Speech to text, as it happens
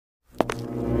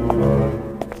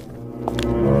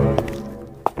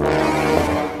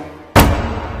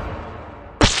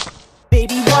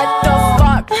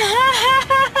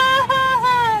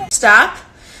stop,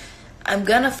 I'm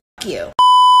gonna fuck you.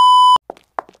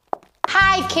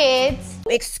 Hi, kids.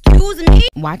 Excuse me?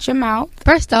 Watch your mouth.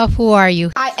 First off, who are you?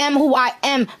 I am who I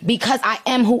am because I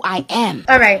am who I am.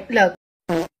 All right, look.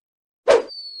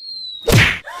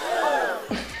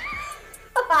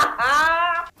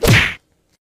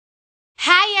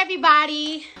 Hi,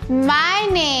 everybody. My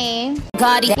name,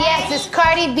 Cardi. yes, it's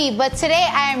Cardi B, but today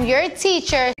I am your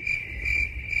teacher.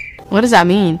 What does that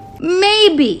mean?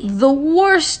 Maybe the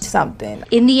worst something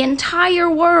in the entire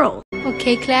world.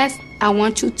 Okay, class, I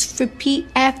want you to repeat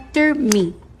after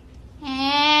me. Come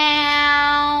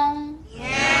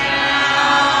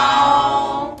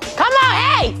on,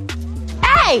 hey!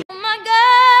 Hey! Oh my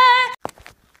God!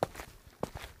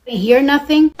 Hear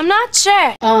nothing? I'm not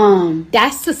sure.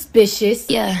 That's suspicious.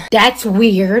 Yeah. That's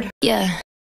weird. Yeah.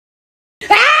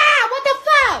 Ah! What the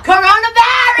fuck?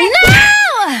 Coronavirus!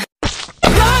 No!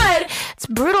 God! It's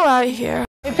brutal out here.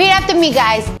 Repeat after me,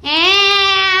 guys.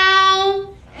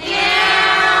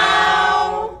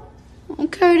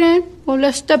 Okay, then. Well,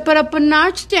 let's step it up a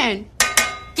notch, then.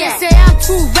 They say I'm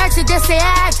too ratchet, they say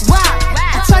I act wild.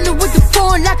 I'm trying to with the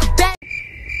phone like a bat.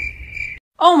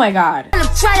 Oh my God. I'm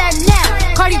try that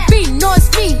now. Cardi B knows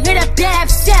me, hear that bad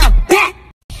sound.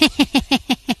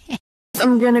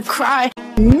 I'm gonna cry.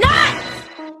 Not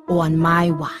on my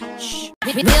watch.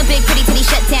 Real big pretty titty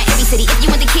shut down every city. If you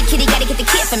want the kid, kitty, gotta get the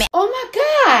kid from it. Oh my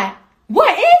God!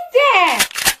 What is that?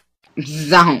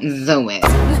 Don't do it.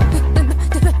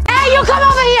 Hey, you come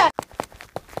over here!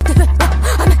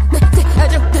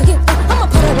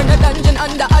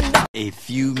 A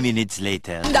few minutes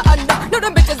later.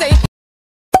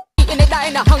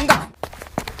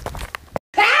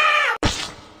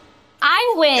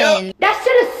 I win. That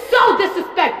shit is so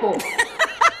disrespectful.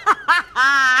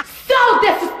 So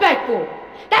disrespectful.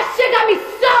 That shit got me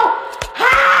so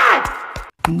hot.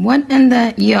 What in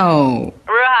the... Yo.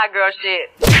 Real hot girl shit.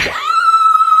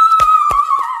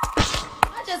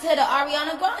 I just hit an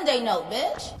Ariana Grande note,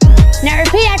 bitch. Now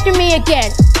repeat after me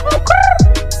again.